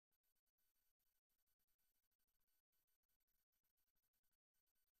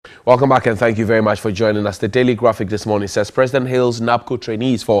Welcome back and thank you very much for joining us. The Daily Graphic this morning says President hails NABCO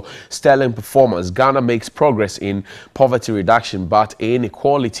trainees for sterling performance. Ghana makes progress in poverty reduction, but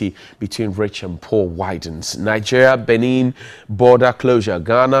inequality between rich and poor widens. Nigeria-Benin border closure.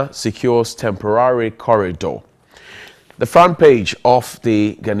 Ghana secures temporary corridor. The front page of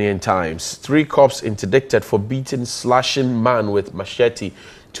the Ghanaian Times. 3 cops interdicted for beating slashing man with machete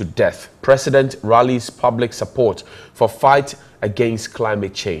to death. President rallies public support for fight against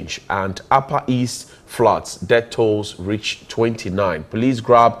climate change. And Upper East floods. Death tolls reach 29. Police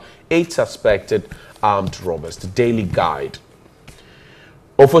grab 8 suspected armed robbers. The Daily Guide.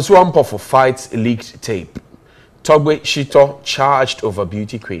 Ofosuampo for fights leaked tape. Togbe Shito charged over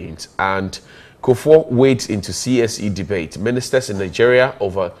beauty queens. And Kufuor wades into CSE debate. Ministers in Nigeria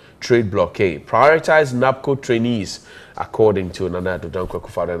over trade blockade. Prioritize NABCO trainees, according to Nana Addo Dankwa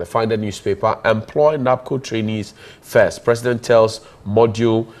Akufo-Addo. And the Finder newspaper, employ NABCO trainees first. President tells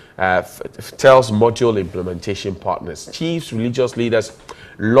module implementation partners. Chiefs, religious leaders,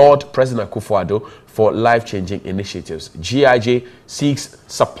 Lord President Akufo-Addo for life-changing initiatives. GIJ seeks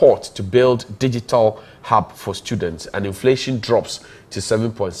support to build digital hub for students. And inflation drops to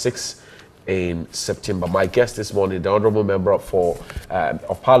 7.6 in September. My guest this morning, the Honourable Member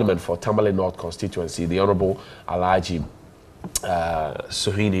of Parliament for Tamale North Constituency, the Honourable Alhaji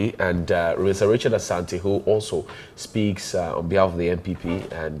Suhuyini, and Mr. Richard Asante, who also speaks on behalf of the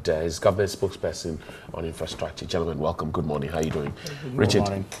NPP and his government spokesperson on infrastructure. Gentlemen, welcome. Good morning. How are you doing? Good Richard,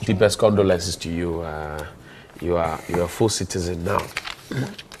 morning. deepest condolences to you. You are a full citizen now.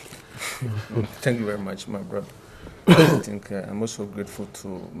 Thank you very much, my brother. I think I'm also grateful to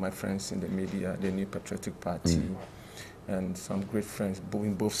my friends in the media, the New Patriotic Party, and some great friends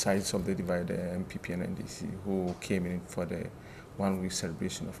in both sides of the divide, the MPP and NDC, who came in for the 1-week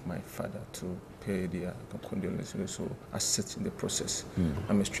celebration of my father to pay their condolences, so assist in the process.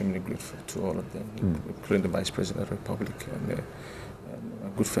 I'm extremely grateful to all of them, including the Vice President of the Republic and a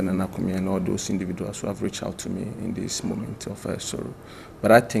good friend Anakumi and all those individuals who have reached out to me in this moment of sorrow.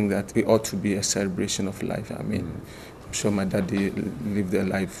 But I think that it ought to be a celebration of life. I mean, I'm sure my daddy lived a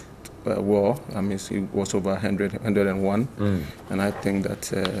life well. I mean, he was over 101. And I think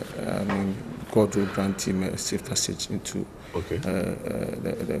that I mean, God will grant him a safe passage into to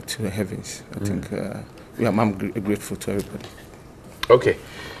the heavens. I think I'm grateful to everybody. Okay.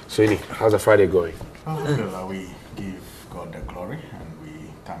 Suhuyini, how's the Friday going? Alhamdulillah, we give God the glory and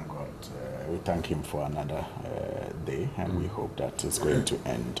we thank God. We thank Him for another day, and we hope that it's going to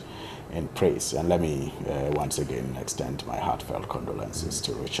end in praise. And let me once again extend my heartfelt condolences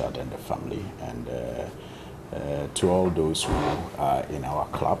to Richard and the family, and to all those who are in our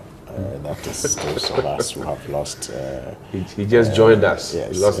club. That is those of us who have lost. He just joined us.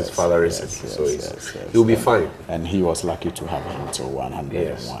 Yes, he lost his father recently, so he'll be fine. And he was lucky to have him till 101.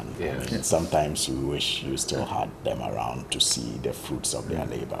 Yes. I mean, sometimes you wish you still had them around to see the fruits of their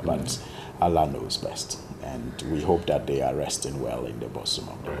labor, but Allah knows best. And we hope that they are resting well in the bosom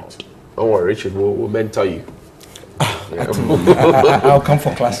of the Lord. Don't worry, Richard, we'll mentor you. I'll come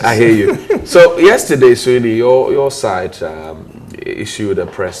for classes. I hear you. So yesterday, Suhuyini, your side issued a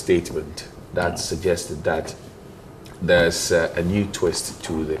press statement that suggested that there's a new twist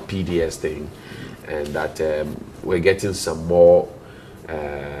to the PDS thing, and that we're getting some more,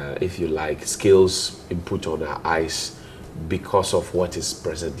 if you like, skills input on our eyes because of what is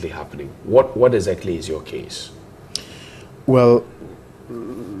presently happening. What exactly is your case? Well,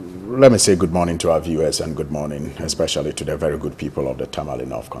 let me say good morning to our viewers and good morning especially to the very good people of the Tamale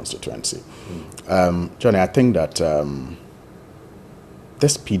North constituency. Johnny, I think that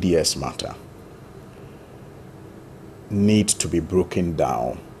this PDS matter needs to be broken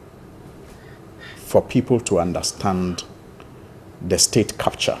down for people to understand the state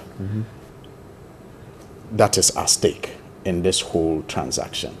capture that is at stake in this whole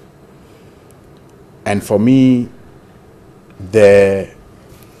transaction. And for me, the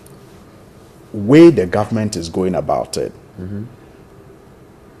way the government is going about it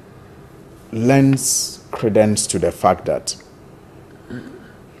lends credence to the fact that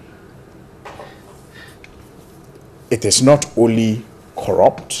it is not only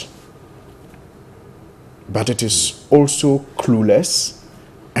corrupt, but it is also clueless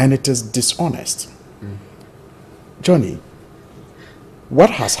and it is dishonest. Johnny, what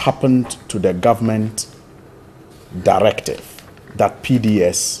has happened to the government directive that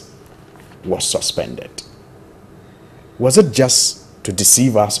PDS was suspended? Was it just to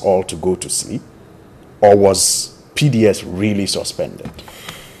deceive us all to go to sleep? Or was PDS really suspended?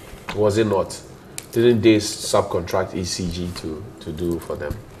 Was it not? Didn't they subcontract ECG to do for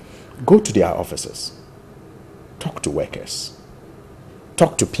them? Go to their offices. Talk to workers.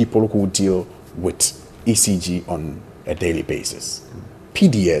 talk to people who deal with ECG on a daily basis.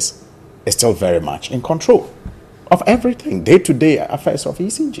 PDS is still very much in control of everything, day-to-day affairs of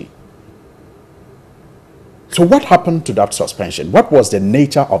ECG. So what happened to that suspension? What was the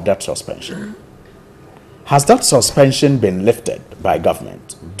nature of that suspension? Has that suspension been lifted by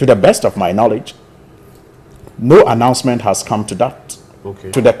government? To the best of my knowledge, no announcement has come to that.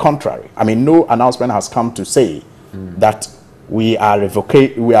 Okay. To the contrary, I mean, no announcement has come to say that we are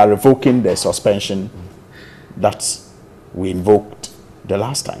revoking the suspension that we invoked the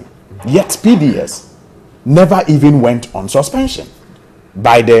last time. Yet PDS never even went on suspension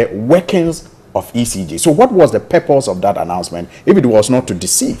by the workings of ECG. So what was the purpose of that announcement if it was not to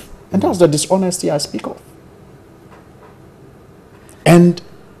deceive? And that's the dishonesty I speak of. And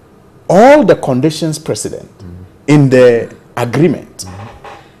all the conditions precedent in the agreement,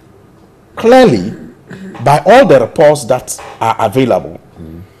 clearly, by all the reports that are available,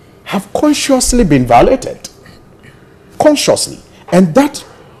 have consciously been violated. Consciously. And that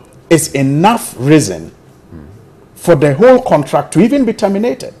is enough reason for the whole contract to even be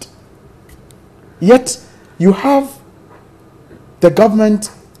terminated. Yet, you have the government,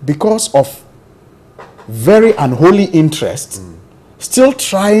 because of very unholy interests, still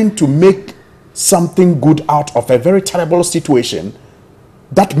trying to make something good out of a very terrible situation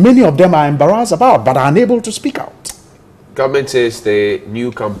that many of them are embarrassed about but are unable to speak out. Government says the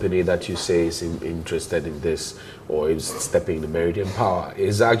new company that you say is interested in this or is stepping the Meridian Power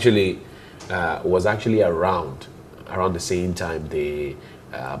is actually was actually around the same time the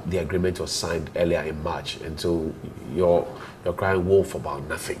agreement was signed earlier in March, and so you're crying wolf about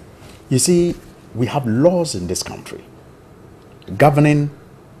nothing. You see, we have laws in this country governing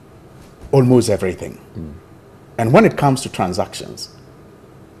almost everything. And when it comes to transactions,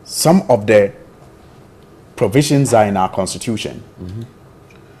 some of the provisions are in our constitution,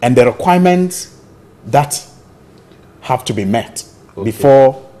 and the requirements that have to be met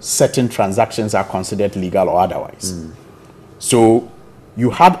before certain transactions are considered legal or otherwise. So you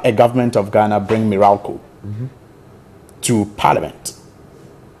had a government of Ghana bring Meralco to Parliament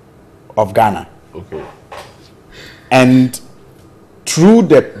of Ghana. Okay. And through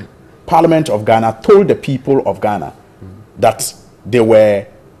the Parliament of Ghana told the people of Ghana that they were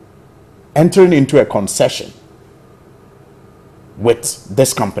entering into a concession with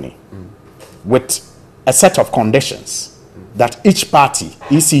this company, with a set of conditions that each party,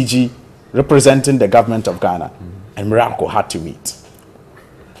 ECG representing the government of Ghana, and Meralco had to meet.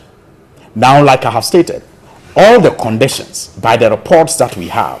 Now, like I have stated, all the conditions by the reports that we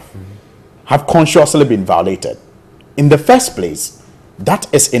have consciously been violated. In the first place,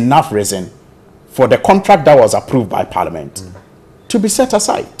 that is enough reason for the contract that was approved by Parliament to be set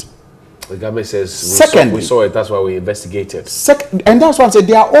aside. The government says we saw it, that's why we investigated. And that's why I said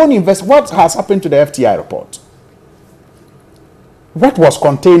their own what has happened to the FTI report? What was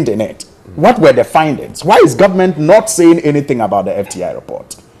contained in it? What were the findings? Why is government not saying anything about the FTI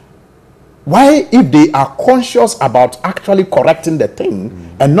report? Why, if they are conscious about actually correcting the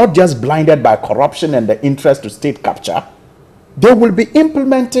thing and not just blinded by corruption and the interest to state capture, they will be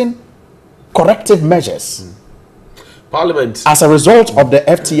implementing corrective measures Parliament as a result of the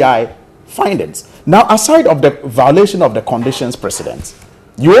FTI findings. Now, aside of the violation of the conditions precedent,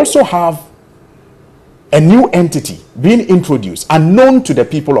 you also have a new entity being introduced unknown to the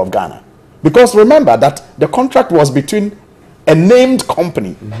people of Ghana. Because remember that the contract was between a named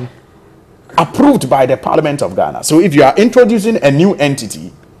company approved by the Parliament of Ghana. So if you are introducing a new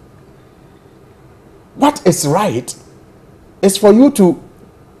entity, what is right is for you to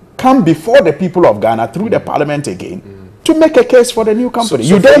come before the people of Ghana through the Parliament again to make a case for the new company.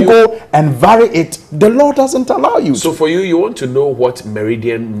 So you don't go and vary it. The law doesn't allow you. So for you want to know what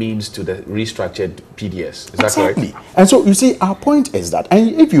Meridian means to the restructured PDS. Is that correct? Exactly. And so you see, our point is that, and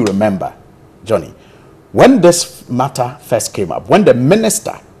if you remember, Johnny, when this matter first came up, when the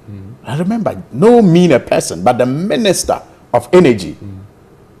minister, I remember, no mean a person, but the Minister of Energy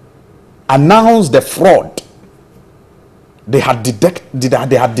announced the fraud they had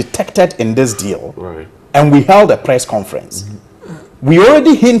detected in this deal. Right. And we held a press conference. We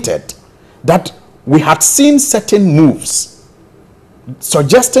already hinted that we had seen certain moves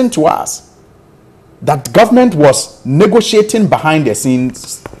suggesting to us that government was negotiating behind the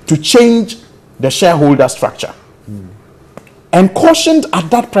scenes to change the shareholder structure. And cautioned at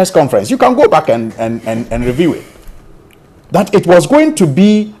that press conference, you can go back and review it, that it was going to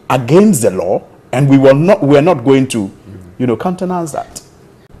be against the law and we were not going to, countenance that.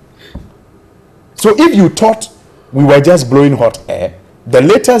 So if you thought we were just blowing hot air, the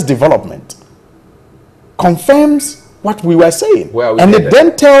latest development confirms what we were saying. Where are we and headed? it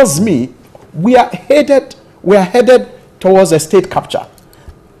then tells me we are headed towards a state capture.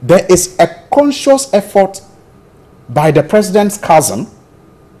 There is a conscious effort by the president's cousin,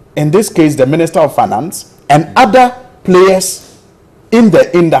 in this case the Minister of Finance, and other players in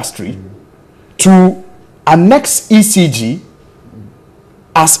the industry to annex ECG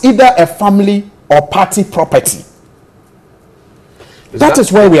as either a family or party property. That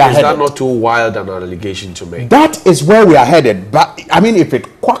is where we are headed. Is that not too wild an allegation to make? That is where we are headed. But I mean, if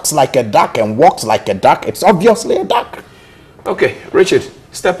it quacks like a duck and walks like a duck, it's obviously a duck. Okay, Richard,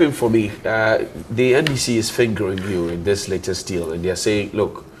 step in for me. The NDC is fingering you in this latest deal, and they're saying,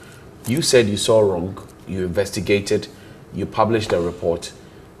 look, you said you saw wrong, you investigated, you published a report,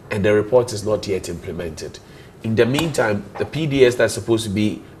 and the report is not yet implemented. In the meantime, the PDS that's supposed to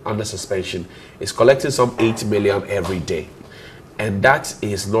be under suspension is collecting some 8 million every day. And that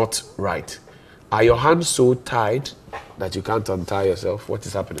is not right. Are your hands so tied that you can't untie yourself? What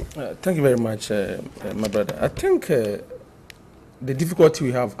is happening? Thank you very much, my brother. I think the difficulty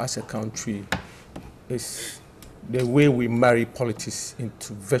we have as a country is the way we marry politics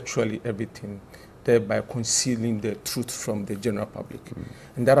into virtually everything, thereby concealing the truth from the general public.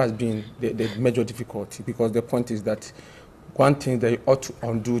 And that has been the major difficulty, because the point is that one thing they ought to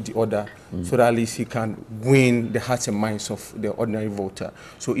undo the other, so that at least he can win the hearts and minds of the ordinary voter.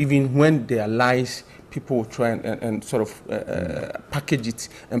 So even when there are lies, people will try and sort of package it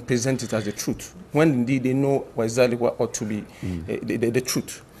and present it as the truth, when indeed they know exactly what ought to be the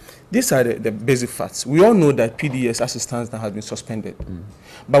truth. These are the basic facts. We all know that PDS, as it stands now, has been suspended.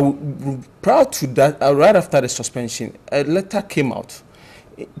 But prior to that, right after the suspension, a letter came out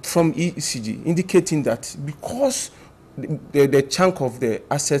from ECG indicating that because the chunk of the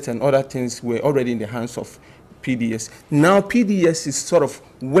assets and other things were already in the hands of PDS, now PDS is sort of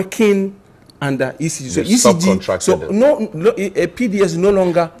working under ECG. So ECG, so PDS is no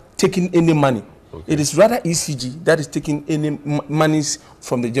longer taking any money. Okay. It is rather ECG that is taking any monies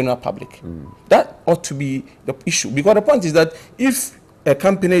from the general public. That ought to be the issue, because the point is that if a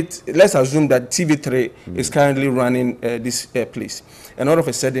company, let's assume that TV3 is currently running this place, and all of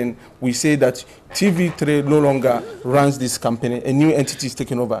a sudden we say that TV3 no longer runs this company, a new entity is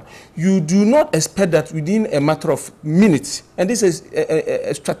taken over. You do not expect that within a matter of minutes, and this is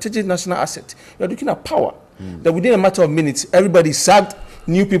a strategic national asset, you're looking at power, that within a matter of minutes everybody is sacked,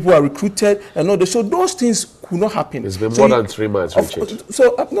 new people are recruited, and all that. So those things could not happen. It's been more than 3 months, Richard.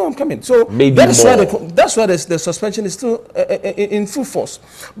 So no, I'm coming. So maybe that's more. That's why the suspension is still in full force.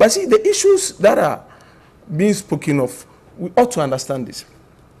 But see, the issues that are being spoken of, we ought to understand this.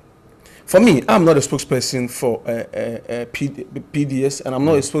 For me, I'm not a spokesperson for PDS, and I'm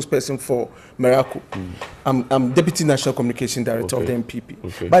not a spokesperson for Miracle. I'm Deputy National Communication Director of the NPP.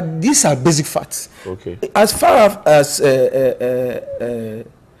 Okay. But these are basic facts. Okay. As far as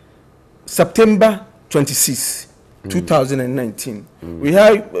September 26, 2019, we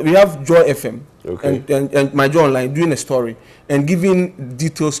have Joy FM and My Joy Online doing a story and giving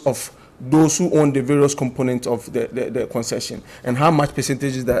details of those who own the various components of the concession and how much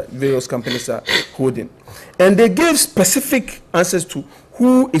percentages that various companies are holding. And they gave specific answers to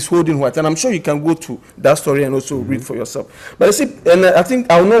who is holding what. And I'm sure you can go to that story and also read for yourself. But you see, and I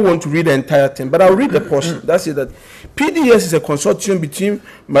think I will not want to read the entire thing, but I'll read the portion. That's it, that PDS is a consortium between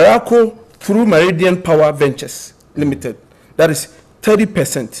Miracle through Meridian Power Ventures Limited. That is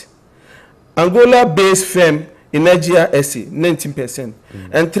 30%. Angola-based firm Energia SA, 19%,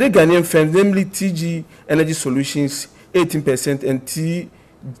 and 3 Ghanaian firms, namely TG Energy Solutions, 18%, and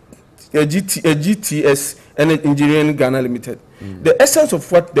GTS Engineering Ghana Limited. The essence of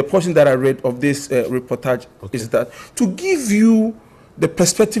what the portion that I read of this reportage is that to give you the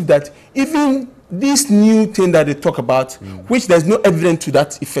perspective that even this new thing that they talk about, which there's no evidence to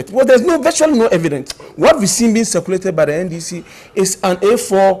that effect. Well, there's virtually no evidence. What we've seen being circulated by the NDC is an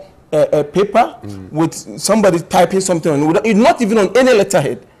A4 paper with somebody typing something on it, not even on any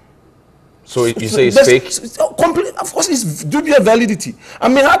letterhead. So you say it's fake? Of course, it's dubious validity. I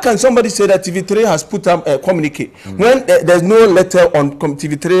mean, how can somebody say that TV3 has put up a communique when there's no letter on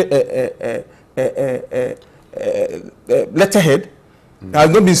TV3 letterhead? Has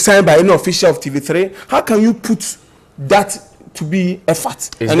not been signed by any official of TV3. How can you put that to be a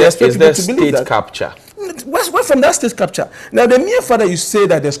fact? Is there state capture? Where from that state capture? Now, the mere fact that you say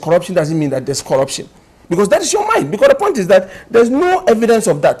that there's corruption doesn't mean that there's corruption, because that is your mind. Because the point is that there's no evidence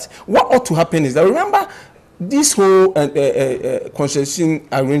of that. What ought to happen is that, remember, this whole concession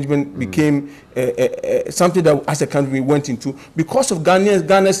arrangement became something that as a country we went into because of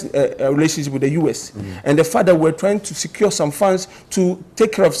Ghana's relationship with the US and the fact that we're trying to secure some funds to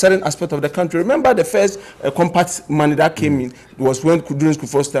take care of certain aspects of the country. Remember the first compact money that came in was when during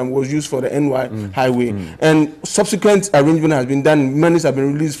Kufuor's time was used for the NY highway, and subsequent arrangement has been done. Monies have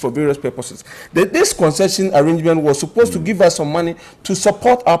been released for various purposes. This concession arrangement was supposed to give us some money to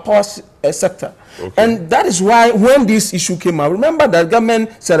support our power sector. Okay. And that is why when this issue came out, remember that government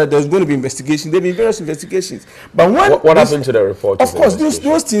said that there was going to be investigation. There have been various investigations. But when what happened to the report? Of course,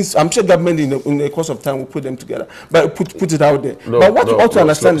 those things, I'm sure government in the course of time will put them together, but put it out there. No, but what you ought to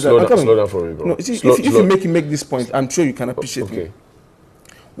understand is that slow down for me, bro. No, see, if you make this point, I'm sure you can appreciate it.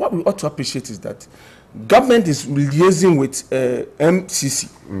 What we ought to appreciate is that government is liaising with MCC.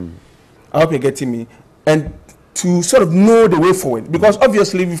 I hope you're getting me. And to sort of know the way forward, because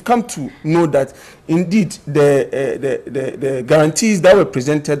obviously we've come to know that indeed the guarantees that were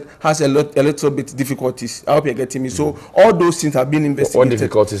presented has a little bit difficulties. I hope you're getting me. So all those things have been investigated. What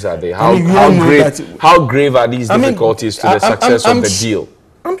difficulties are they? How grave are these difficulties to the success of the deal?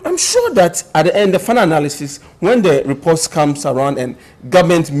 I'm sure that at the end, the final analysis, when the reports comes around and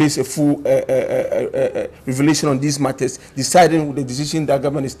government makes a full revelation on these matters, deciding the decision that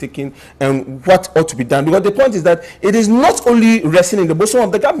government is taking and what ought to be done. Because the point is that it is not only resting in the bosom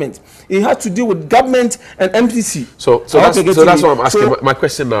of the government; it has to do with government and MPC. So that's what I'm asking. So, my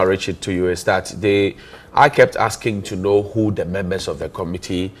question now, Richard, to you is that I kept asking to know who the members of the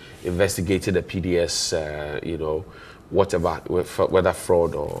committee investigated the PDS, whatever, whether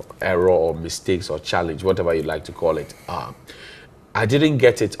fraud or error or mistakes or challenge, whatever you like to call it. I didn't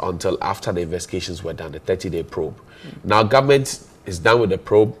get it until after the investigations were done, the 30-day probe. Now, government is done with the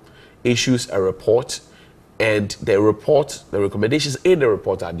probe, issues a report, and the recommendations in the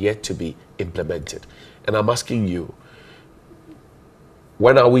report are yet to be implemented. And I'm asking you,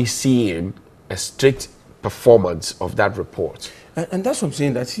 when are we seeing a strict performance of that report? And that's what I'm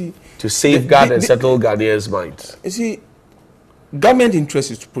saying, that to safeguard and settle Ghanaians' minds. You see, government interest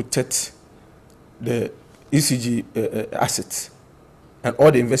is to protect the ECG assets and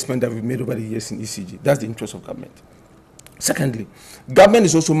all the investment that we've made over the years in ECG. That's the interest of government. Secondly, government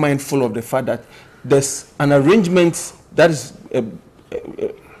is also mindful of the fact that there's an arrangement that is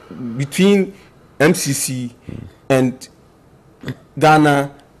between MCC and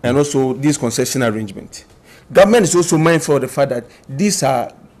Ghana, and also this concession arrangement. Government is also mindful of the fact that these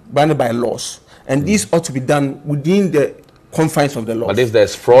are banned by laws, and these ought to be done within the confines of the law. But if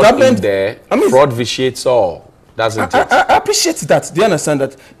there's fraud in there, fraud vitiates all, doesn't it? I appreciate that. Do you understand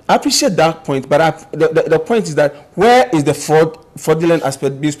that? I appreciate that point, but the point is that where is the fraudulent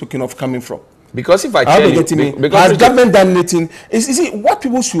aspect being spoken of coming from? Because if I tell you, has government done anything? You see, what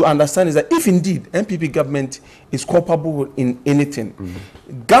people should understand is that if indeed MPP government is culpable in anything,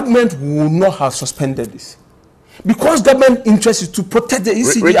 government will not have suspended this. Because government interest is to protect the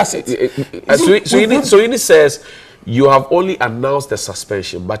ECG assets. So it says you have only announced the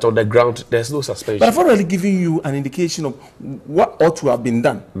suspension, but on the ground there's no suspension. But I've already given you an indication of what ought to have been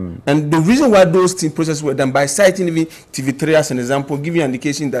done. And the reason why those processes were done, by citing even TV3 as an example, give you an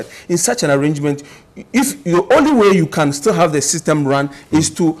indication that in such an arrangement, if the only way you can still have the system run is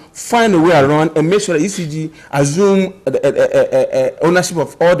to find a way around and make sure that ECG assume ownership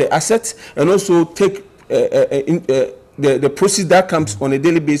of all the assets, and also take the proceeds that comes on a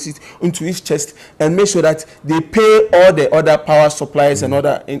daily basis into each chest, and make sure that they pay all the other power suppliers and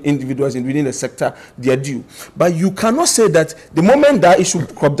other individuals within the sector their due. But you cannot say that the moment that issue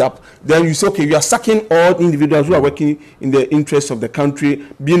cropped up, then you say, okay, you are sacking all individuals who are working in the interest of the country,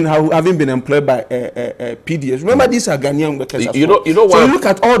 having been employed by PDS. Remember, these are Ghanaian workers. You know why? So you look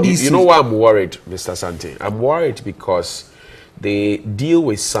at all these. You know why I'm worried, Mr. Sante? I'm worried because the deal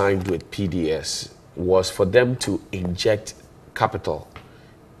we signed with PDS was for them to inject capital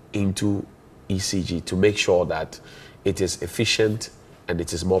into ECG to make sure that it is efficient and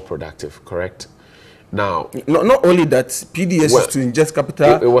it is more productive, correct? Now, not only that, PDS is to inject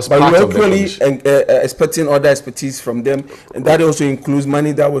capital, it was but part we're of actually expecting other expertise from them, and that also includes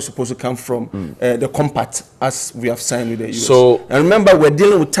money that was supposed to come from the compact, as we have signed with the US. So, and remember, we're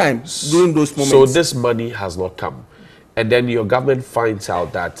dealing with time during those moments. So this money has not come, and then your government finds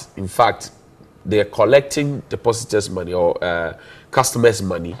out that, in fact, they are collecting depositors' money or customers'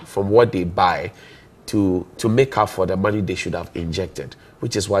 money from what they buy to make up for the money they should have injected,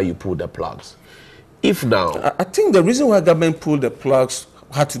 which is why you pull the plugs. If now, I think the reason why government pulled the plugs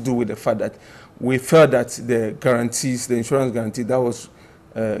had to do with the fact that we felt that the guarantees, the insurance guarantee that was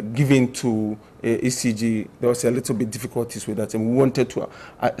given to ECG, there was a little bit difficulties with that, and we wanted to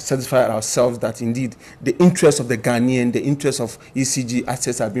satisfy ourselves that indeed the interests of the Ghanaian, the interests of ECG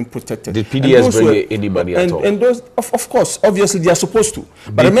assets have been protected. Did PDS bring any money at all? And those, of course, obviously they are supposed to.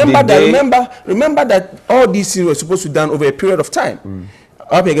 But remember that all these things were supposed to be done over a period of time.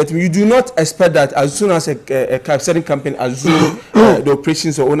 You do not expect that as soon as a certain company assume the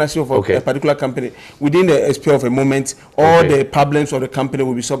operations or ownership of a particular company, within a sphere of a moment, all the problems of the company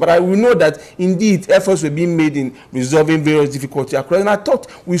will be solved. But I will know that indeed efforts were being made in resolving various difficulties across. And I thought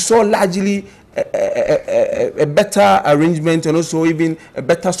we saw largely a better arrangement and also even a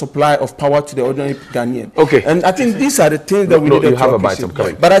better supply of power to the ordinary Ghanaian. Okay. And I think these are the things that we need to have a bite. I'm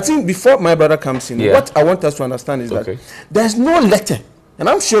coming. But I think before my brother comes in, what I want us to understand is that there's no letter. And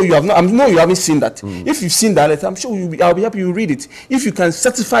I'm sure you have not. I know you haven't seen that. If you've seen that letter, I'm sure I'll be happy you read it. If you can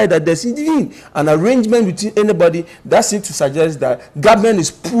certify that there's even an arrangement between anybody, that seems to suggest that government is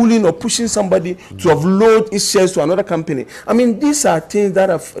pulling or pushing somebody to offload its shares to another company. I mean, these are things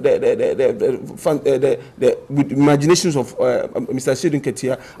that are with imaginations of Mr. Seydou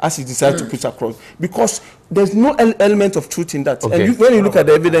Ketia as he decided to put across, because there's no element of truth in that. And when you look at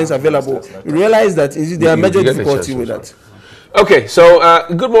the evidence available, you realize that there are major difficulties with that. Okay, so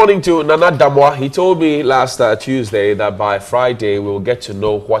good morning to Nana Damwa. He told me last Tuesday that by Friday we will get to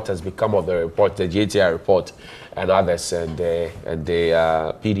know what has become of the report, the JTI report and others, and the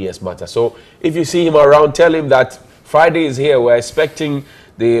PDS matter. So if you see him around, tell him that Friday is here. We're expecting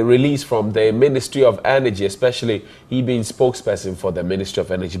the release from the Ministry of Energy, especially he being spokesperson for the Ministry of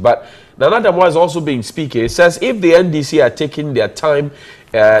Energy. But Nana Damwa has also been speaking. It says if the NDC are taking their time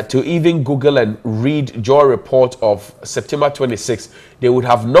to even Google and read your report of September 26, they would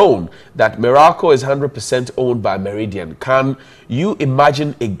have known that Meralco is 100% owned by Meridian. Can you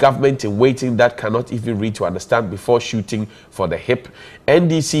imagine a government in waiting that cannot even read to understand before shooting for the hip?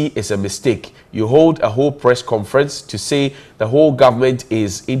 NDC is a mistake. You hold a whole press conference to say the whole government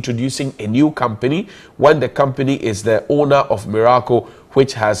is introducing a new company when the company is the owner of Meralco,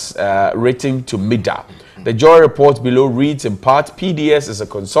 which has written to MIDA. The JOY report below reads in part, PDS is a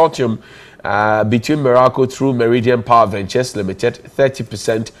consortium between Meralco through Meridian Power Ventures Limited,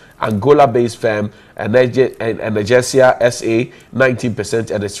 30%, Angola-based firm, Energesia SA,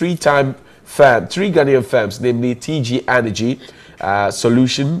 19%, and a three Ghanaian firms, namely TG Energy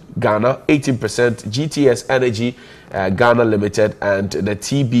Solution Ghana, 18%, GTS Energy Ghana Limited, and the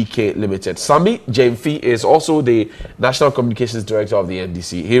TBK Limited. Sami Jemfi is also the National Communications Director of the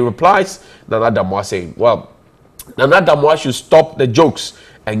NDC. He replies Nana Damwa saying, well, Nana Damwa should stop the jokes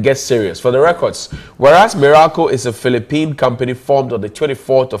and get serious. For the records, whereas Meralco is a Philippine company formed on the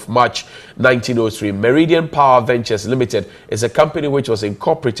 24th of March 1903, Meridian Power Ventures Limited is a company which was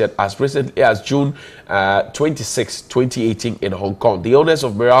incorporated as recently as June 26, 2018 in Hong Kong. The owners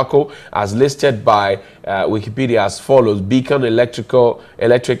of Meralco, as listed by Wikipedia, as follows: Beacon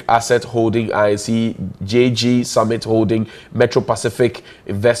Electric Asset Holding INC, JG Summit Holding, Metro Pacific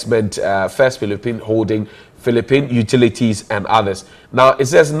Investment, First Philippine Holding, Philippine Utilities, and others. Now, it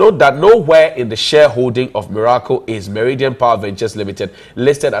says, note that nowhere in the shareholding of Meralco is Meridian Power Ventures Limited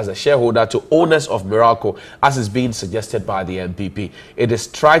listed as a shareholder to owners of Meralco, as is being suggested by the NPP. It is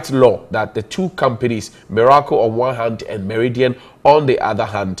trite law that the two companies, Meralco on one hand and Meridian on the other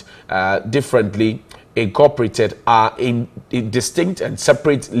hand, differently incorporated, are in distinct and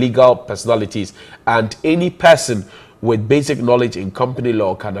separate legal personalities, and any person with basic knowledge in company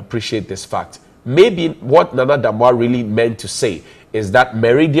law can appreciate this fact. Maybe what Nana Damwa really meant to say is that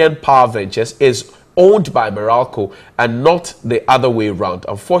Meridian Power Ventures is owned by Meralco and not the other way around.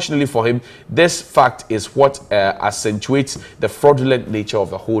 Unfortunately for him, this fact is what accentuates the fraudulent nature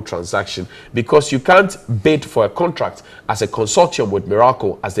of the whole transaction, because you can't bid for a contract as a consortium with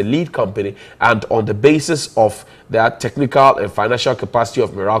Meralco as the lead company and on the basis of their technical and financial capacity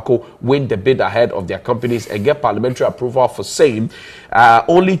of Meralco win the bid ahead of their companies and get parliamentary approval for same,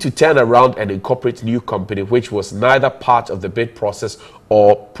 only to turn around and incorporate new company which was neither part of the bid process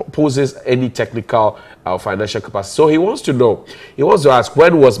or poses any technical or financial capacity. So he wants to know, he wants to ask,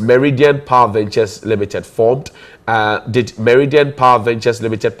 when was Meridian Power Ventures Limited formed? Did Meridian Power Ventures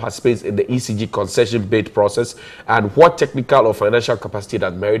Limited participate in the ECG concession bid process? And what technical or financial capacity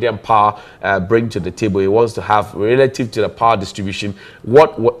that Meridian Power bring to the table? He wants to have relative to the power distribution,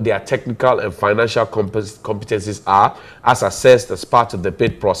 what their technical and financial competencies are as assessed as part of the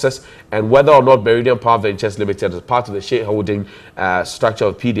bid process, and whether or not Meridian Power Ventures Limited is part of the shareholding structure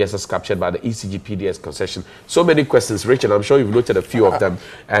of PDS as captured by the ECG PDS concession. So many questions, Richard. I'm sure you've noted a few of them,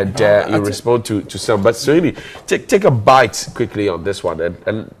 and you respond to some. But really, take a bite quickly on this one,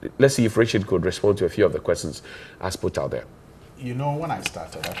 and let's see if Richard could respond to a few of the questions as put out there. You know, when I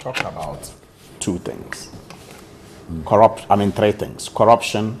started, I talked about two things. Three things.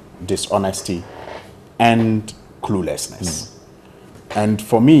 Corruption, dishonesty, and cluelessness. And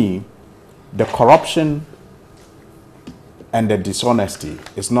for me, the corruption and the dishonesty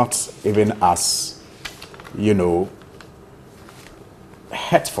is not even as, you know,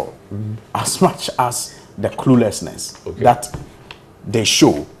 hurtful as much as the cluelessness that they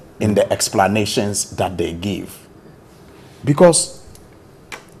show in the explanations that they give. Because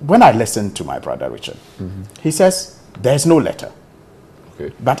when I listened to my brother Richard, he says there's no letter.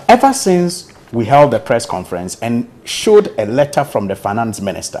 But ever since we held the press conference and showed a letter from the finance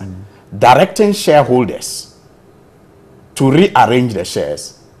minister directing shareholders to rearrange the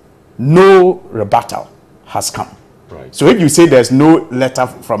shares, no rebuttal has come. Right. So if you say there's no letter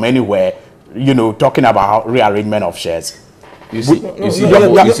from anywhere, you know, talking about rearrangement of shares, you see, please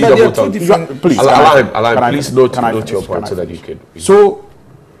allow him. Please note your point so that you can. So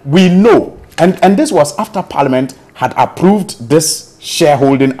we know, and this was after Parliament had approved this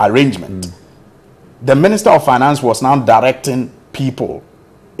shareholding arrangement. The Minister of Finance was now directing people,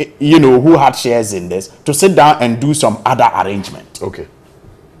 you know, who had shares in this to sit down and do some other arrangement.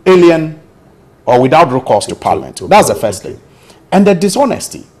 Alien or without recourse to Parliament. That's the first thing. And the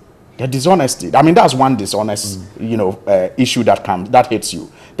dishonesty. I mean, that's one dishonest, you know, issue that hits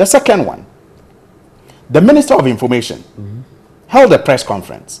you. The second one, the Minister of Information held a press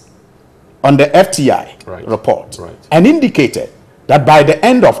conference on the FTI report and indicated that by the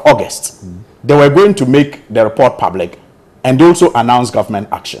end of August, they were going to make the report public and also announce government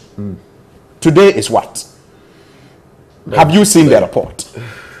action. Today is what? Have you seen the report?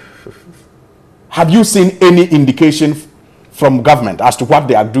 Have you seen any indication from government as to what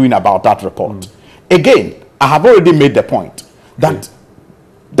they are doing about that report? Again, I have already made the point that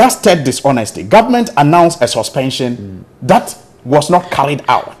that's third dishonesty. Government announced a suspension that was not carried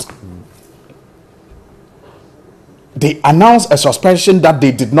out. They announced a suspension that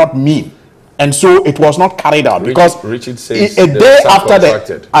they did not mean, and so it was not carried out because Richard says a day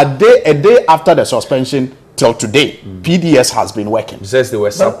after the suspension till today, PDS has been working. He says they were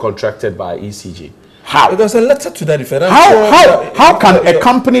subcontracted by ECG. How? There's a letter to that effect. How can a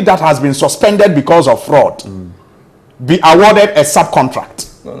company that has been suspended because of fraud be awarded a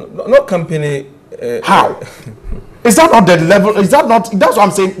subcontract? No company. How? Is that not the level? Is that not? That's what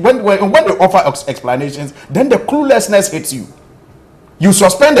I'm saying. When they offer explanations, then the cluelessness hits you. You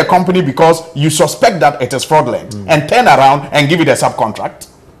suspend a company because you suspect that it is fraudulent, and turn around and give it a subcontract.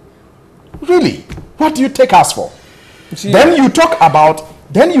 Really? What do you take us for? Then you talk about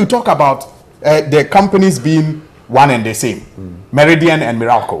the companies being one and the same, Meridian and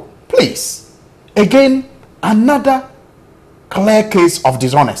Meralco. Please, again, another clear case of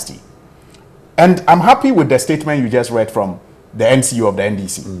dishonesty. And I'm happy with the statement you just read from the NCO of the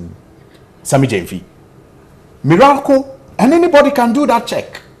NDC, Sami Jemfi. Meralco, and anybody can do that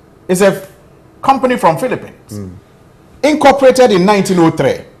check. It's a company from Philippines, incorporated in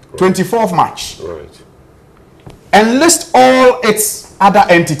 1903, 24th March. And list all its other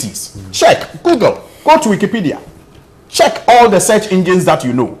entities. Check, Google, go to Wikipedia. Check all the search engines that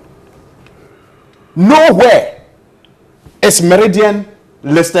you know. Nowhere is Meridian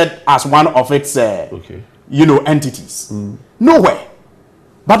listed as one of its, you know, entities. Nowhere.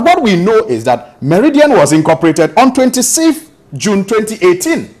 But what we know is that Meridian was incorporated on 26th June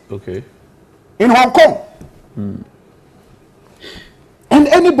 2018 in Hong Kong. And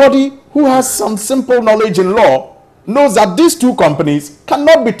anybody who has some simple knowledge in law knows that these two companies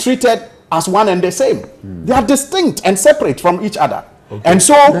cannot be treated as one and the same. They are distinct and separate from each other. And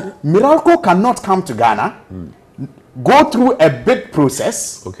so Meralco cannot come to Ghana, go through a bid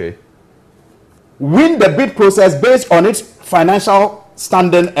process, win the bid process based on its financial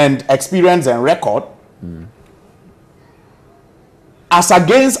standing and experience and record, as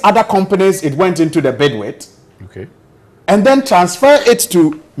against other companies it went into the bid with, and then transfer it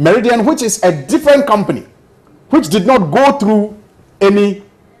to Meridian, which is a different company, which did not go through any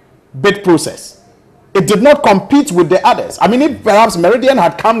bid process. It did not compete with the others. I mean, if perhaps Meridian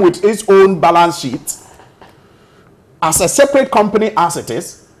had come with its own balance sheet as a separate company as it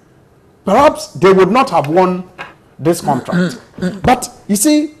is, perhaps they would not have won this contract. But you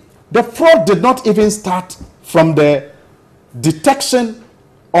see, the fraud did not even start from the detection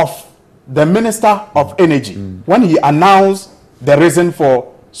of the Minister of Energy when he announced the reason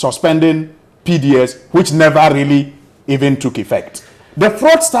for suspending PDS, which never really even took effect. The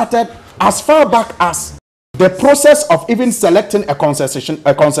fraud started as far back as the process of even selecting a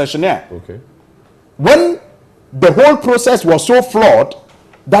concessionaire. When the whole process was so flawed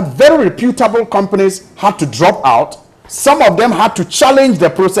that very reputable companies had to drop out Some of them had to challenge the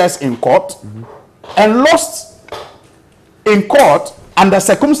process in court and lost in court under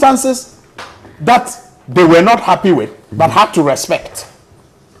circumstances that they were not happy with, but had to respect.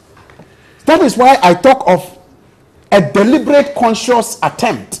 That is why I talk of a deliberate, conscious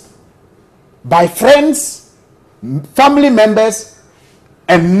attempt by friends, family members,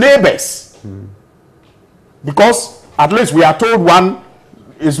 and neighbors. Because at least we are told one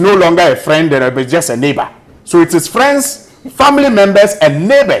is no longer a friend and just a neighbor. So it is friends, family members, and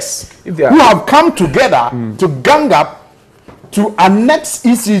neighbors who have come together to gang up to annex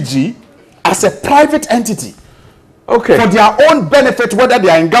ECG as a private entity for their own benefit, whether they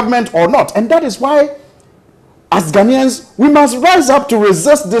are in government or not. And that is why, as Ghanaians, we must rise up to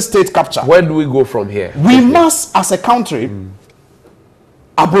resist this state capture. Where do we go from here? We must, as a country,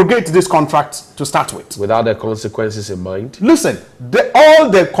 abrogate this contract to start with. Without the consequences in mind? Listen, all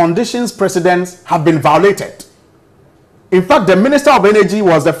the conditions precedents have been violated. In fact, the Minister of Energy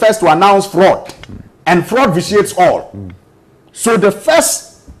was the first to announce fraud, and fraud vitiates all. So the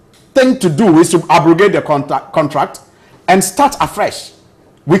first thing to do is to abrogate the contract and start afresh.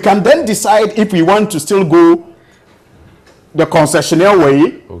 We can then decide if we want to still go the concessionaire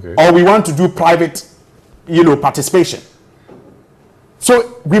way, or we want to do private, participation.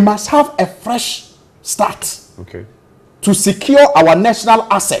 So we must have a fresh start to secure our national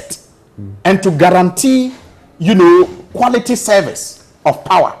asset and to guarantee, quality service of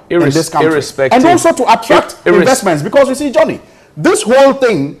power in this country. And also to attract investments. Because you see, Johnny, this whole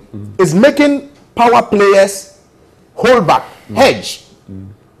thing is making power players hold back, hedge.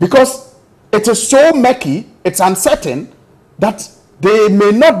 Because it is so murky, it's uncertain, that they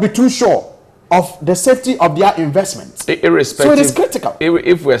may not be too sure of the safety of their investments. Irrespective, so it is critical.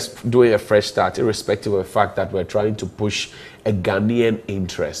 If we're doing a fresh start, irrespective of the fact that we're trying to push a Ghanaian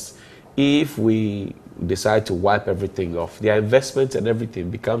interest, if we decide to wipe everything off, their investments and everything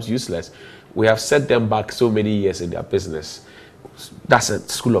becomes useless. We have set them back so many years in their business. That's a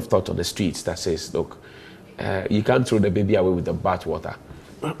school of thought on the streets that says, look, you can't throw the baby away with the bathwater.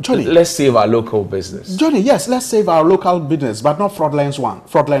 Johnny, let's save our local business. Johnny, yes, let's save our local business, but not fraudulent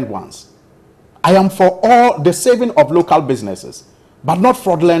ones. I am for all the saving of local businesses, but not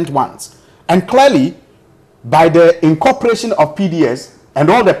fraudulent ones. And clearly, by the incorporation of PDS and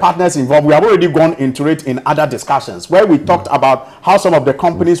all the partners involved, we have already gone into it in other discussions where we talked about how some of the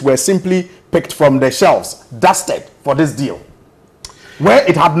companies were simply picked from the shelves, dusted for this deal, where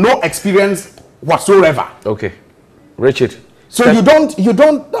it had no experience whatsoever. Okay. Richard. So you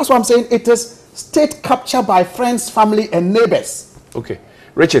don't, that's what I'm saying. It is state capture by friends, family, and neighbors. Okay.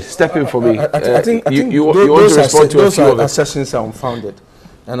 Richard, step in for me. I think you want to respond to a few of them. Those assertions are unfounded.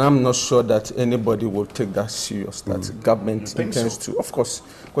 And I'm not sure that anybody will take that serious, that government intends to. Of course,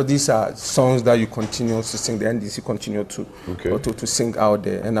 because these are songs that you continue to sing, the NDC continue to sing out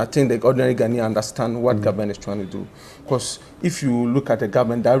there. And I think the ordinary Ghanaian understand what government is trying to do. Because if you look at a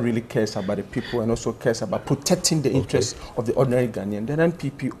government that really cares about the people and also cares about protecting the interests of the ordinary Ghanaian, then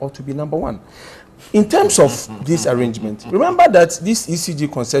NPP ought to be number one. In terms of this arrangement, remember that this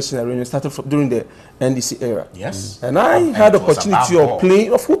ECG concession arrangement started during the NDC era. Yes. And I had the opportunity of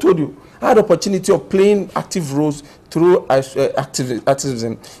playing, who told you? I had the opportunity of playing active roles through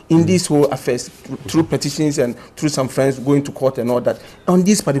activism in these whole affairs, through petitions and through some friends going to court and all that, on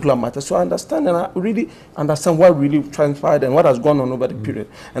this particular matter. So I understand, and I really understand what really transpired and what has gone on over the period.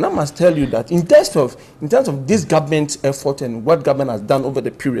 And I must tell you that in terms of this government's effort and what government has done over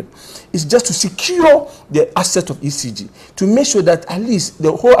the period, is just to secure the asset of ECG, to make sure that at least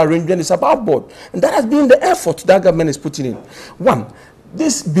the whole arrangement is above board. And that has been the effort that government is putting in. One,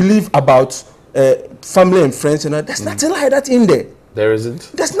 this belief about family and friends, and there's nothing like that in there. There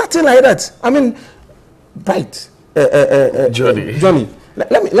isn't? There's nothing like that. I mean, right. Johnny,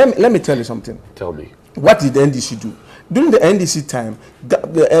 let me tell you something. Tell me. What did the NDC do? During the NDC time,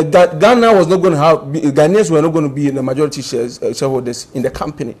 Ghana was not going to have, Ghanaians were not going to be in the majority shareholders in the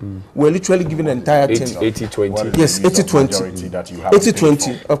company. We're literally given the entire thing. 80-20. Yes, 80-20.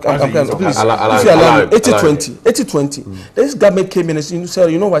 80-20. Please, if you allow me, 80-20. 80-20. This government came in and said,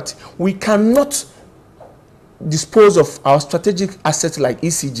 you know what, we cannot dispose of our strategic assets like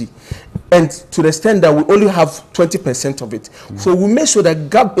ECG, and to the extent that we only have 20% of it. So we make sure that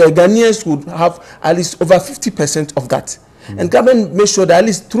Ghanaians would have at least over 50% of that. And government made sure that at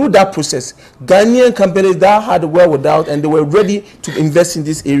least through that process, Ghanaian companies that had without and they were ready to invest in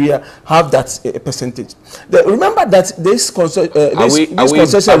this area have that percentage. Remember that this concession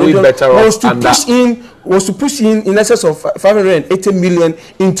was to push in excess of 580 million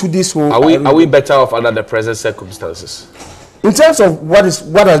into this whole. Are we better off under the present circumstances? in terms of what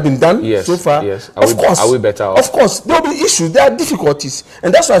has been done so far, are we better off? Of course, there will be issues, there are difficulties,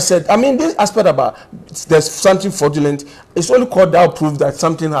 and that's why I said, I mean, this aspect about there's something fraudulent, it's only called out proof that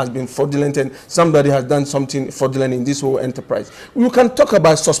something has been fraudulent and somebody has done something fraudulent in this whole enterprise. You can talk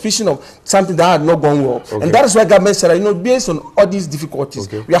about suspicion of something that had not gone well, and that is why government said, you know, based on all these difficulties,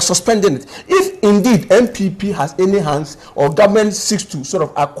 we are suspending it. If indeed MPP has any hands or government seeks to sort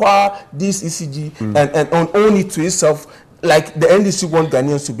of acquire this ECG and own it to itself, like the NDC want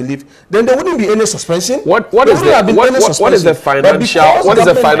Ghanaians to believe, then there wouldn't be any suspension. What is the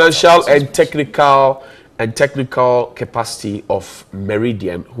financial and technical capacity of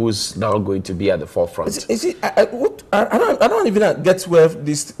Meridian, who's now going to be at the forefront? I don't even get where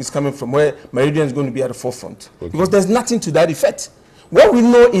this is coming from, where Meridian is going to be at the forefront, because there's nothing to that effect. What we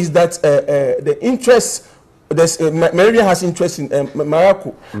know is that the interest. Meridian has interest in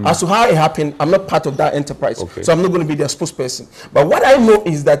Morocco. As to how it happened, I'm not part of that enterprise, so I'm not going to be their spokesperson. But what I know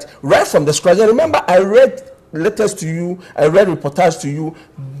is that right from the scratch, and remember, I read letters to you, I read reportages to you,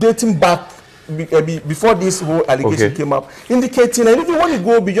 dating back before this whole allegation came up, indicating, and if you want to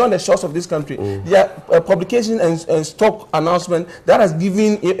go beyond the shores of this country, there are publication and stock announcement that has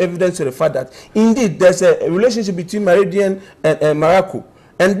given evidence to the fact that indeed there's a relationship between Meridian and Morocco.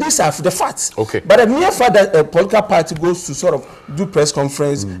 And these are the facts. But the mere fact that a political party goes to sort of do press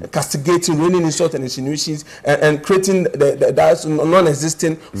conference, castigating, raining insults and insinuations, and creating that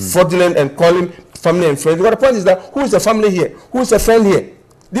non-existent, fraudulent, and calling family and friends. But the point is that who is the family here? Who is the friend here?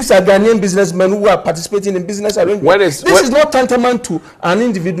 These are Ghanaian businessmen who are participating in business arrangements. This is not tantamount to an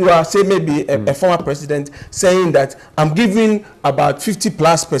individual, say maybe a former president, saying that I'm giving about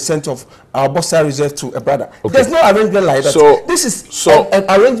 50+% of our bursary reserve to a brother. There's no arrangement like that. So this is an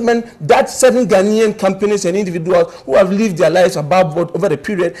arrangement that certain Ghanaian companies and individuals who have lived their lives above board over the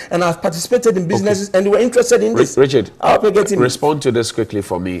period and have participated in businesses and they were interested in this. Richard, respond to this quickly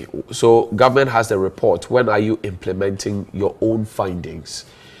for me. So government has the report. When are you implementing your own findings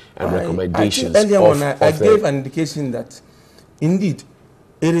and recommendations? I gave an indication that indeed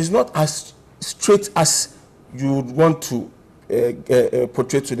it is not as straight as you would want to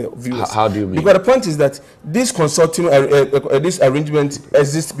portray to the viewers. How do you mean? Because the point is that this consortium, this arrangement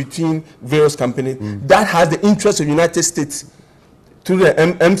exists between various companies that has the interest of the United States through the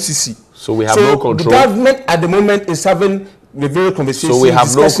MCC. So we have no control. The government at the moment is having the very conversation. So we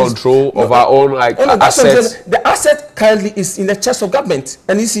have no control of our own assets. The asset currently is in the chest of government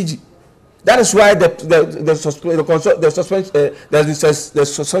and ECG. That is why the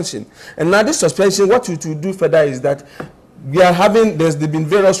suspension. And now this suspension, what you to do further is that we are having, there's been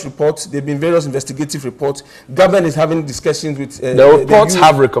various reports, there have been various investigative reports. Government is having discussions with... the reports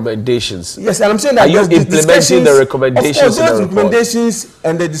have recommendations. Yes, and I'm saying that... Are you implementing the recommendations? Of course, those recommendations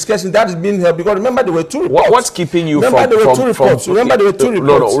and the discussion that is being held, because remember there were two reports. What's keeping you Remember there were two reports.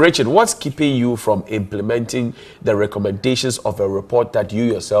 No, Richard, what's keeping you from implementing the recommendations of a report that you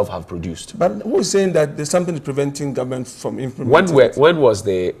yourself have produced? But who is saying that there's something preventing government from implementing When was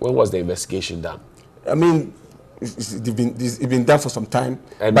the investigation done? I mean... It's been done for some time,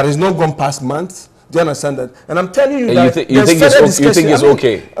 but it's not gone past months. Do you understand that? And I'm telling you that you think it's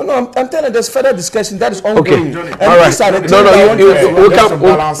okay? No, I'm telling you there's further discussion that is ongoing. Okay. All right.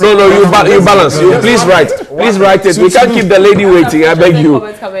 You balance. Please write it. We can't keep the lady waiting. I beg you.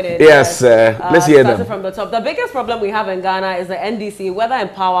 Yes, let's hear them. From the top. The biggest problem we have in Ghana is the NDC, whether in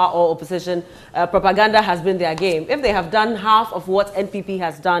power or opposition. Propaganda has been their game. If they have done half of what NPP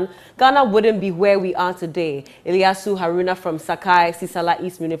has done, Ghana wouldn't be where we are today. Ilyasu Haruna from Sakai, Sisala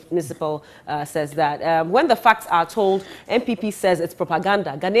East Municipal says that. When the facts are told, NPP says it's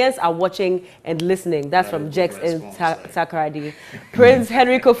propaganda. Ghanaians are watching and listening. That's from Jex in Takoradi. Prince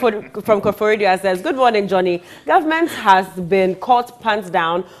Henry from Koforidia says, good morning, Johnny. Government has been caught pants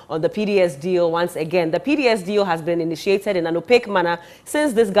down on the PDS deal once again. The PDS deal has been initiated in an opaque manner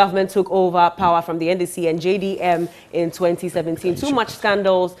since this government took over power from the NDC and JDM in 2017. Too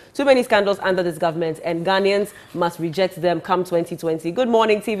many scandals under this government, and Ghanaians must reject them come 2020. Good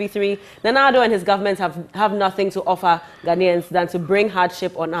morning, TV3. Nanado and his government have nothing to offer Ghanaians than to bring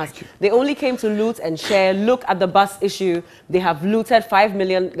hardship on us. They only came to loot and share. Look at the bus issue. They have looted $5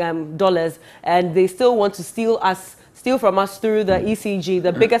 million, and they still want to steal from us through the ECG,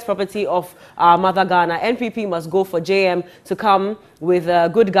 the biggest property of our mother Ghana. NPP must go for JM to come with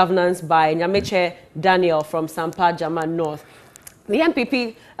good governance by Nyameche Daniel from Sampa Jama North. The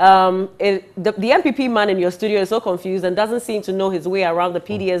MPP, the MPP man in your studio is so confused and doesn't seem to know his way around the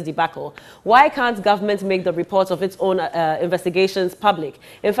PDS debacle. Why can't government make the reports of its own investigations public?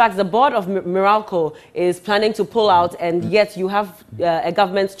 In fact, the board of Meralco is planning to pull out, and yet you have a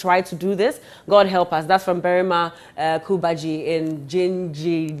government try to do this. God help us. That's from Berima Kubaji in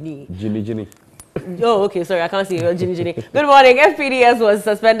Jinjini. Oh, okay, sorry, I can't see you. Good morning. FPDS was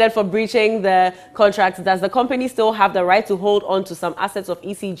suspended for breaching the contract. Does the company still have the right to hold on to some assets of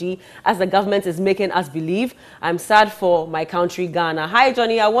ECG as the government is making us believe? I'm sad for my country, Ghana. Hi,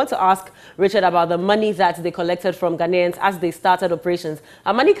 Johnny. I want to ask Richard about the money that they collected from Ghanaians as they started operations.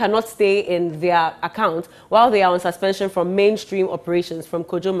 Our money cannot stay in their account while they are on suspension from mainstream operations. From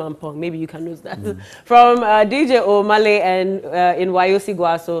Kojo Mampong, maybe you can use that. From DJ O'Malley and in Wayosi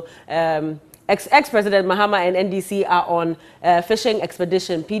Guaso, Ex-President Mahama and NDC are on fishing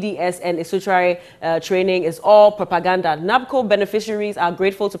expedition. PDS and Esutrare training is all propaganda. NABCO beneficiaries are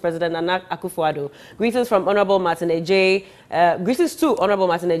grateful to President Nana Akufo-Addo. Greetings from Honorable Martin J. Greetings to Honorable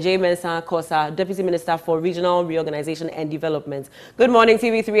Martin J. Mensah Kosa, Deputy Minister for Regional Reorganization and Development. Good morning,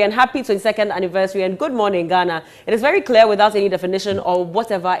 TV3, and happy 22nd anniversary. And good morning, Ghana. It is very clear, without any definition or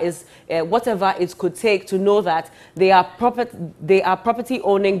whatever it could take, to know that they are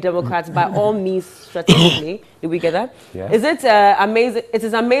property-owning Democrats by all means strategically. Did we get that? Yeah. Is it amazing? It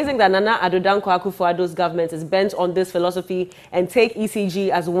is amazing that Nana Addo Dankwa Akufo-Addo's government is bent on this philosophy and take ECG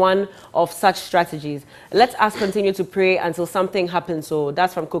as one of such strategies. Let us continue to pray until something happens. So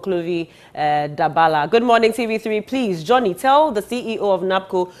that's from Koklovi Dabala. Good morning, TV3. Please, Johnny, tell the CEO of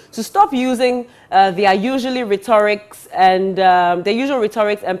NABCO to stop using their usual rhetorics and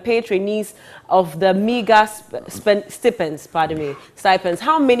pay trainees of the meager stipends.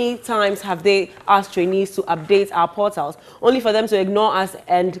 How many times have they asked trainees to update our portals, only for them to ignore us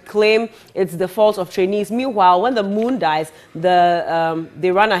and claim it's the fault of trainees? Meanwhile, when the moon dies,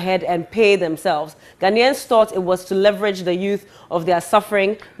 they run ahead and pay themselves. Ghanaians thought it was to leverage the youth of their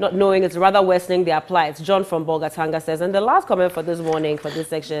suffering, not knowing it's rather worsening their plight. John from Bolgatanga says. And the last comment for this morning, for this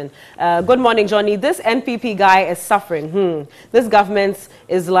section. Good morning, Johnny. This NPP guy is suffering. This government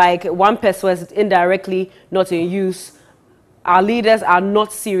is like one person indirectly not in use. Our leaders are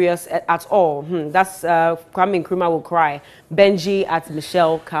not serious at all. That's Kwame Nkrumah will cry. Benji at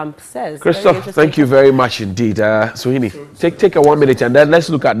Michelle Camp says. Christoph, thank you very much indeed. Sohini, take a 1 minute and then let's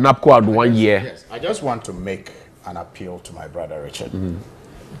look at NABCO at 1 year. Yes, I just want to make an appeal to my brother Richard,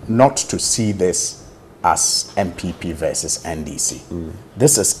 not to see this as MPP versus NDC.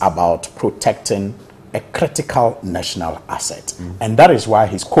 This is about protecting a critical national asset. And that is why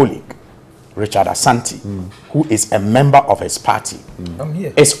his colleague, Richard Asante, who is a member of his party,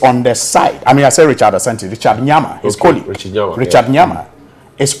 is on the side. I mean, I say Richard Asante, Richard Nyama, his colleague, Richard Nyama,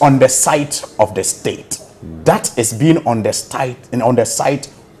 is on the side of the state. That is being on the side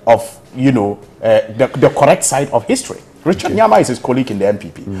of, you know, the correct side of history. Richard Nyama is his colleague in the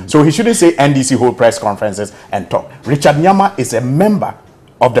MPP. So he shouldn't say NDC hold press conferences and talk. Richard Nyama is a member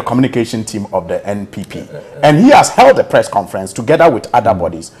of the communication team of the NPP. And he has held a press conference together with other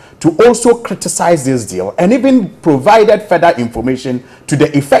bodies to also criticize this deal and even provided further information to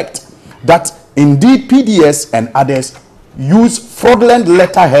the effect that indeed PDS and others use fraudulent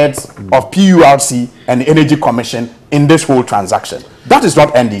letterheads of PURC and the Energy Commission in this whole transaction. That is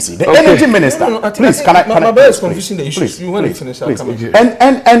not NDC. The Energy Minister, please, can I is confusing the issues. You want to finish? And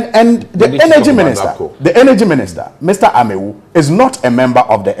the Energy Minister, Mr. Amewu, is not a member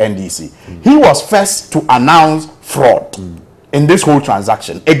of the NDC. He was first to announce fraud in this whole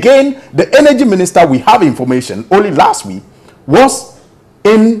transaction. Again, the Energy Minister, we have information, only last week, was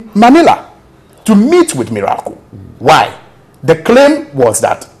in Manila to meet with Meralco. Why? The claim was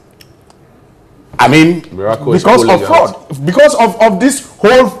that, I mean, because of fraud, because of this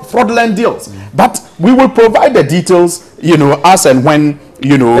whole fraudulent deals. But we will provide the details, you know, as and when,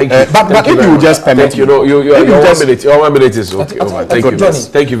 you know. But if you just permit, you know, your 1 minute is okay. Thank you.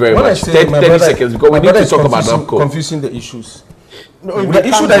 Thank you very much. 30 seconds because we need to talk about NABCO. Confusing the issues. No, the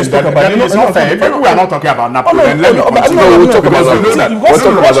issue that is talking about it's not fair. If we are not talking about NABCO, then let me continue. We'll talk about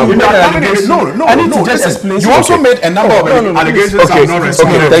NABCO. No. I need to just explain. You also made a number of allegations. Okay,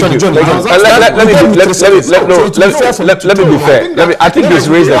 thank you. Let me be fair. I think he's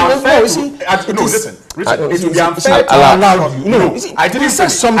raised them. No, listen. Richard, it will be unfair to allow you. No, I didn't say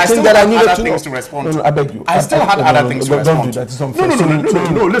something that I needed to know. No, I beg you. I still had other things to respond to.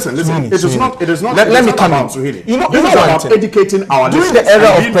 No, listen. It is not. Let me come in. You know, it's about educating our listeners. During the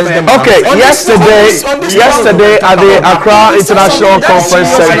era of President. Okay, yesterday at the Accra International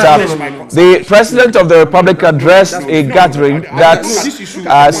Conference Center, The President of the Republic addressed a gathering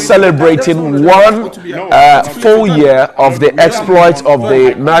that's celebrating one full year of the exploits of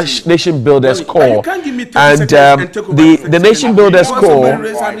the Nation Builders Corps. And the Nation Builders Corps,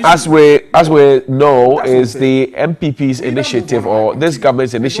 as we know, is the MPP's initiative, or this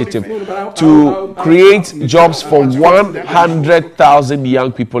government's initiative, to create jobs for 100,000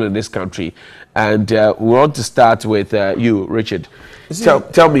 young people in this country. And we want to start with you, Richard.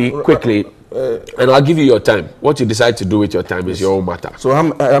 Tell me quickly, and I'll give you your time. What you decide to do with your time is your own matter. So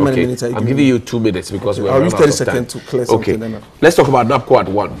how many minutes are you I'm giving you 2 minutes because we're I'll use 30 seconds to clear something. Okay. Let's talk about NABCO at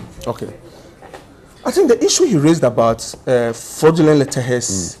 1. Okay. I think the issue he raised about fraudulent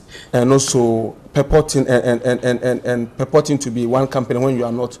letterheads and also purporting and purporting to be one company when you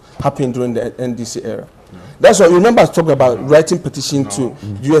are not happening during the NDC era. That's why you remember I talked about writing petition to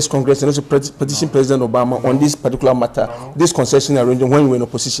U.S. Congress and also petition President Obama on this particular matter, this concession arrangement when we were in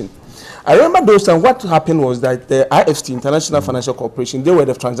opposition. I remember those times. What happened was that the IFT, International Financial Corporation, they were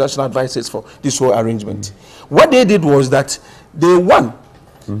the transactional advisors for this whole arrangement. What they did was that they won.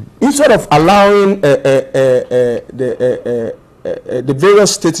 Instead of allowing the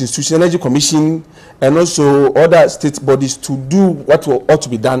various state institutions, Energy Commission, and also other state bodies to do what ought to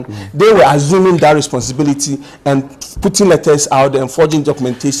be done, they were assuming that responsibility and putting letters out and forging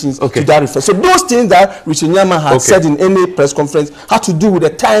documentations to that effect. So those things that Richard Nyama had said in any press conference had to do with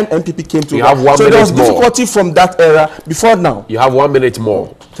the time MPP came to. You have 1 minute more. So there was difficulty from that era before now. You have 1 minute more.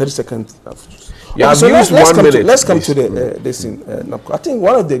 30 seconds. You have used 1 minute. Let's come to this thing. I think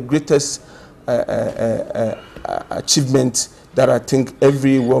one of the greatest achievements that I think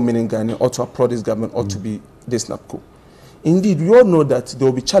every well-meaning Ghanaian ought to applaud this government ought to be this NABCO. Indeed, we all know that there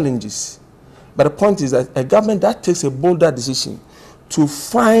will be challenges. But the point is that a government that takes a bolder decision to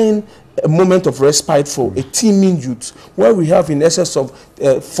find a moment of respite for a teeming youth, where we have in excess of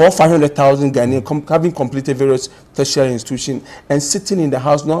 500,000 Ghanaians having completed various tertiary institutions and sitting in the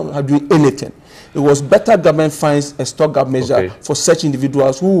house not doing anything. It was better government finds a stopgap measure for such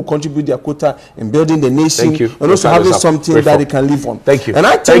individuals who will contribute their quota in building the nation and also having something that they can live on. Thank you. And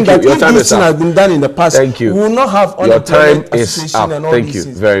I think that if this thing has been done in the past, we will not have your time is up. Thank you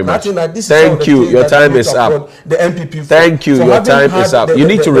very much. Thank you. Your time is up. The MPP. Thank you. Your time is up. You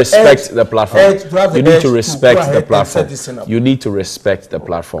need to respect the platform. You need to respect the platform. You need to respect the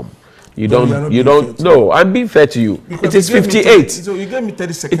platform. You don't. No, I'm being fair to you. Because it is 58. So you gave me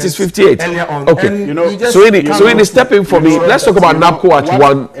 30 seconds. It is 58. Earlier on. Okay. So in the stepping for me, let's talk about NABCO at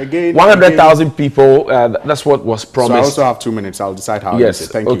 100,000 people. That's what was promised. So I also have 2 minutes. I'll decide how. Yes.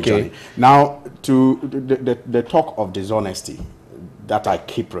 Thank you, Johnny. Now to the talk of dishonesty that I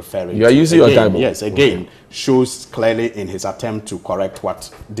keep referring to. You are using your time. Yes. Again, shows clearly in his attempt to correct what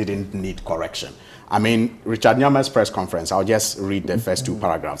didn't need correction. I mean, Richard Nyama's press conference, I'll just read the first 2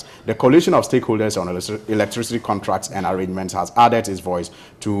 paragraphs. The coalition of stakeholders on electricity contracts and arrangements has added its voice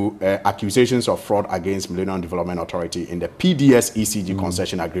to accusations of fraud against Millennium Development Authority in the PDS ECG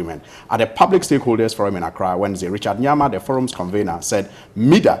concession agreement. At the Public Stakeholders Forum in Accra Wednesday, Richard Nyama, the forum's convener, said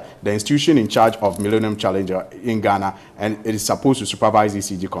MIDA, the institution in charge of Millennium Challenger in Ghana, and it is supposed to supervise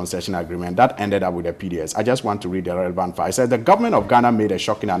ECG concession agreement, that ended up with the PDS. I just want to read the relevant file. I said the government of Ghana made a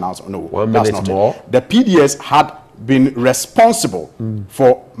shocking announcement. No, 1 minute more. The PDS had been responsible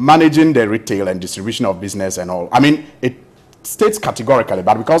for managing the retail and distribution of business and all. I mean, it states categorically,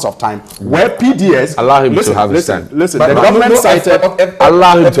 but because of time, where PDS... Allow him to have his time. Listen, the government cited...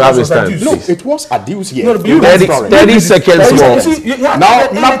 Allow him to have his time. No, it was adduced here. No, 30 seconds more. Now,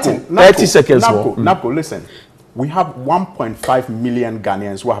 NABCO, 30 seconds more. NABCO, listen. We have 1.5 million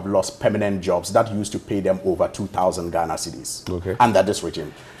Ghanaians who have lost permanent jobs that used to pay them over 2,000 Ghana cedis under this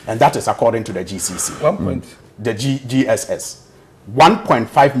regime. And that is according to the GCC. The GSS.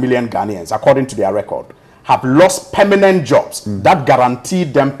 1.5 million Ghanaians, according to their record, have lost permanent jobs that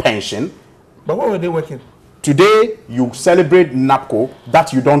guaranteed them pension. But what were they working? Today, you celebrate NABCO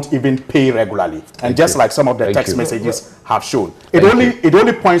that you don't even pay regularly. And just like some of the text messages have shown. It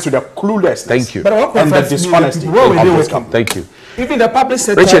only points to the cluelessness and the dishonesty of this company. Thank you. Even the public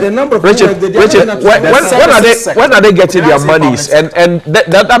sector, Richard, the number of Richard, when are they getting their monies? And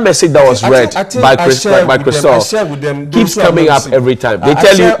that message that was read by Crystal keeps coming up every time. They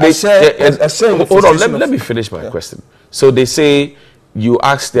tell you, hold on, let me finish my question. So they say you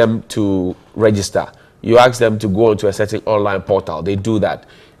ask them to register. You ask them to go onto a certain online portal. They do that.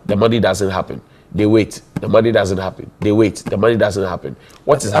 The money doesn't happen. They wait. The money doesn't happen. They wait. The money doesn't happen.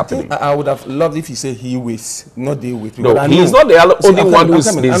 What is happening? I would have loved if he said he waits, not they wait. No, he's not the only one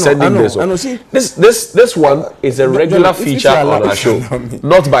who's been sending this. This one is a regular feature on our show,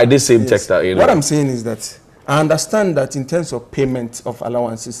 not by this same texter. What I'm saying is that I understand that in terms of payment of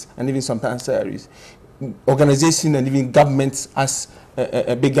allowances and even sometimes salaries, organization and even governments as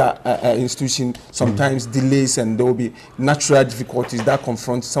a bigger institution sometimes delays, and there will be natural difficulties that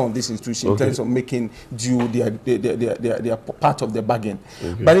confront some of these institutions in terms of making due their part of the bargain.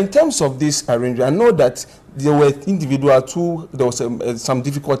 But in terms of this arrangement, I know that there were individuals who there was some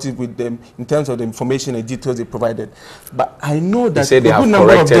difficulty with them in terms of the information and details they provided. But I know that a good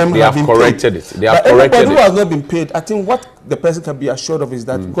number of them have corrected it. They have corrected it. Who has not been paid, I think what the person can be assured of is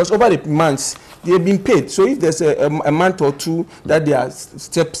that because over the months they have been paid. So if there's a month or two that their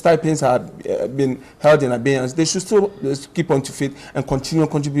stipends have been held in abeyance, they should still keep on to fit and continue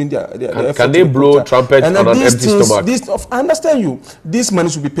contributing their effort. Can they blow trumpets on an empty stomach? I understand you. This money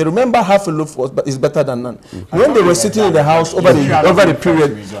should be paid. Remember, half a loaf is better than none. When they were sitting in the house over the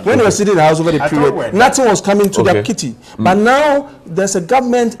period, nothing was coming to their kitty. But now there's a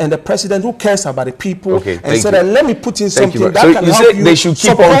government and a president who cares about the people and said, let me put in something that can help you. They should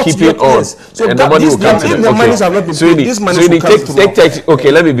keep on keeping on, so and the money will come to them. The monies have not been paid. This money will come to them.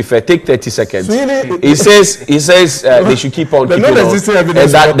 Okay, let me be fair. Take 30 seconds. He says they should keep on keeping on,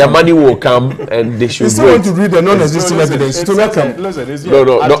 and that the money will come, and they should wait. You still want to read the non-existing evidence? It will not come. No.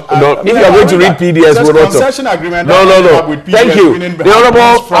 If you are going to read PDS, we'll not talk. No. Thank you. The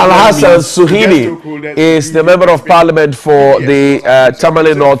Honorable Alhassan Suhuyini is the Member of Parliament for the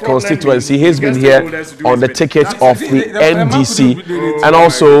Tamale North constituency. He's been here on the ticket of the NDC, and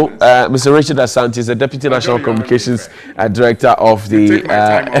also Mr. Richard Asante is the Deputy National Communications Director of the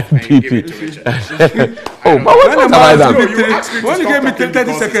NPP. Oh, but what have I done? When you gave me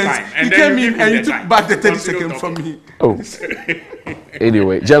 30 seconds, you came in and you took back the 30 seconds from me. Oh.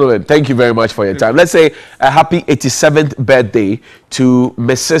 Anyway, gentlemen, thank you very much for your time. Let's say a happy 87th birthday to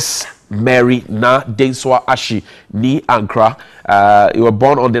Mrs. Mary Na Denswa Ashi Ni Ankra. You were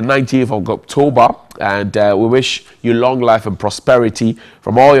born on the 19th of October, and we wish you long life and prosperity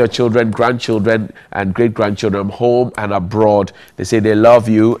from all your children, grandchildren, and great-grandchildren, home and abroad. They say they love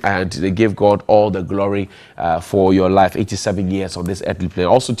you, and they give God all the glory for your life. 87 years on this earthly plane.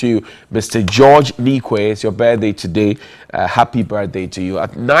 Also to you, Mr. George Nikwe, it's your birthday today. Happy birthday to you.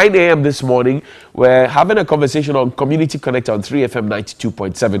 At 9 a.m. this morning, we're having a conversation on Community Connect on 3FM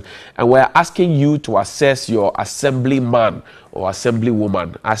 92.7, and we're asking you to assess your assemblyman or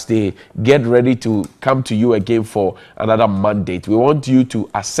assemblywoman as they get ready to come to you again for another mandate. We want you to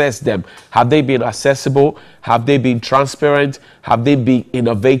assess them. Have they been accessible? Have they been transparent? Have they been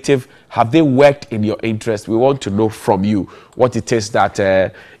innovative? Have they worked in your interest? We want to know from you what it is that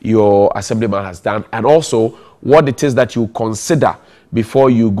your assemblyman has done, and also what it is that you consider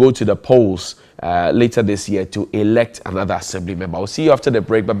before you go to the polls later this year to elect another assembly member. I'll see you after the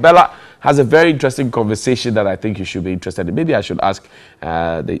break. But Bella has a very interesting conversation that I think you should be interested in. Maybe I should ask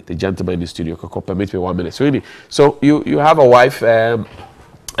the gentleman in the studio. Coco, permit me 1 minute. So you have a wife, and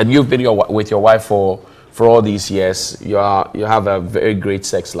you've been with your wife for all these years. You have a very great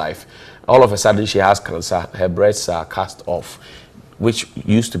sex life. All of a sudden, she has cancer. Her breasts are cast off, which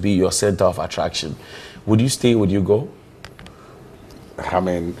used to be your center of attraction. Would you stay? Would you go? I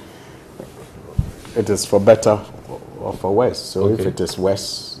mean, it is for better or for worse. So if it is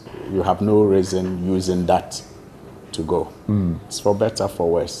worse, you have no reason using that to go. It's for better,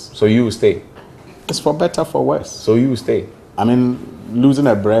 for worse. So you will stay? It's for better, for worse. So you will stay? I mean, losing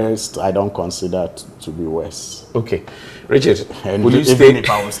a breast, I don't consider to be worse. Okay. Richard, and will you even stay? If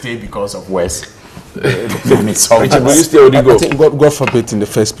I will stay because of worse, then it's all Richard, will you stay or do you go? I think God forbid in the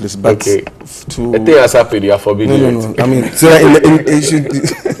first place. But a thing has happened, you are forbidden. No. I mean, so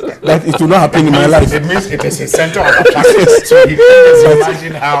that it will not happen in my life. It means it is a center of attraction. So you can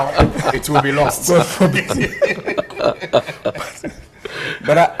imagine how it will be lost. God forbid.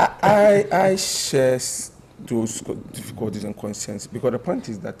 But I share those difficulties and concerns, because the point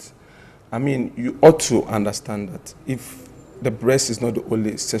is that, I mean, you ought to understand that if the breast is not the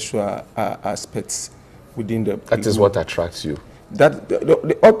only sexual aspects within the... That is what attracts you. That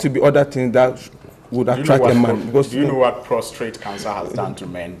there ought to be other things that would attract a man. Because do you know what prostate cancer has done to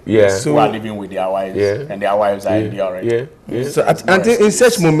men? Yeah. Who are living with their wives, and their wives are enduring. Yeah. So in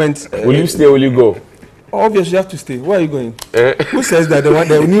such moments... will you stay or will you go? Obviously, you have to stay. Where are you going? Who says that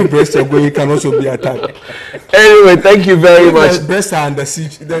the new breast you're going can also be attacked? Anyway, thank you very much. If the breasts are under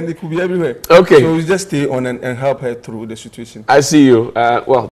siege, then it could be everywhere. Okay. So we just stay on and help her through the situation. I see you. Well.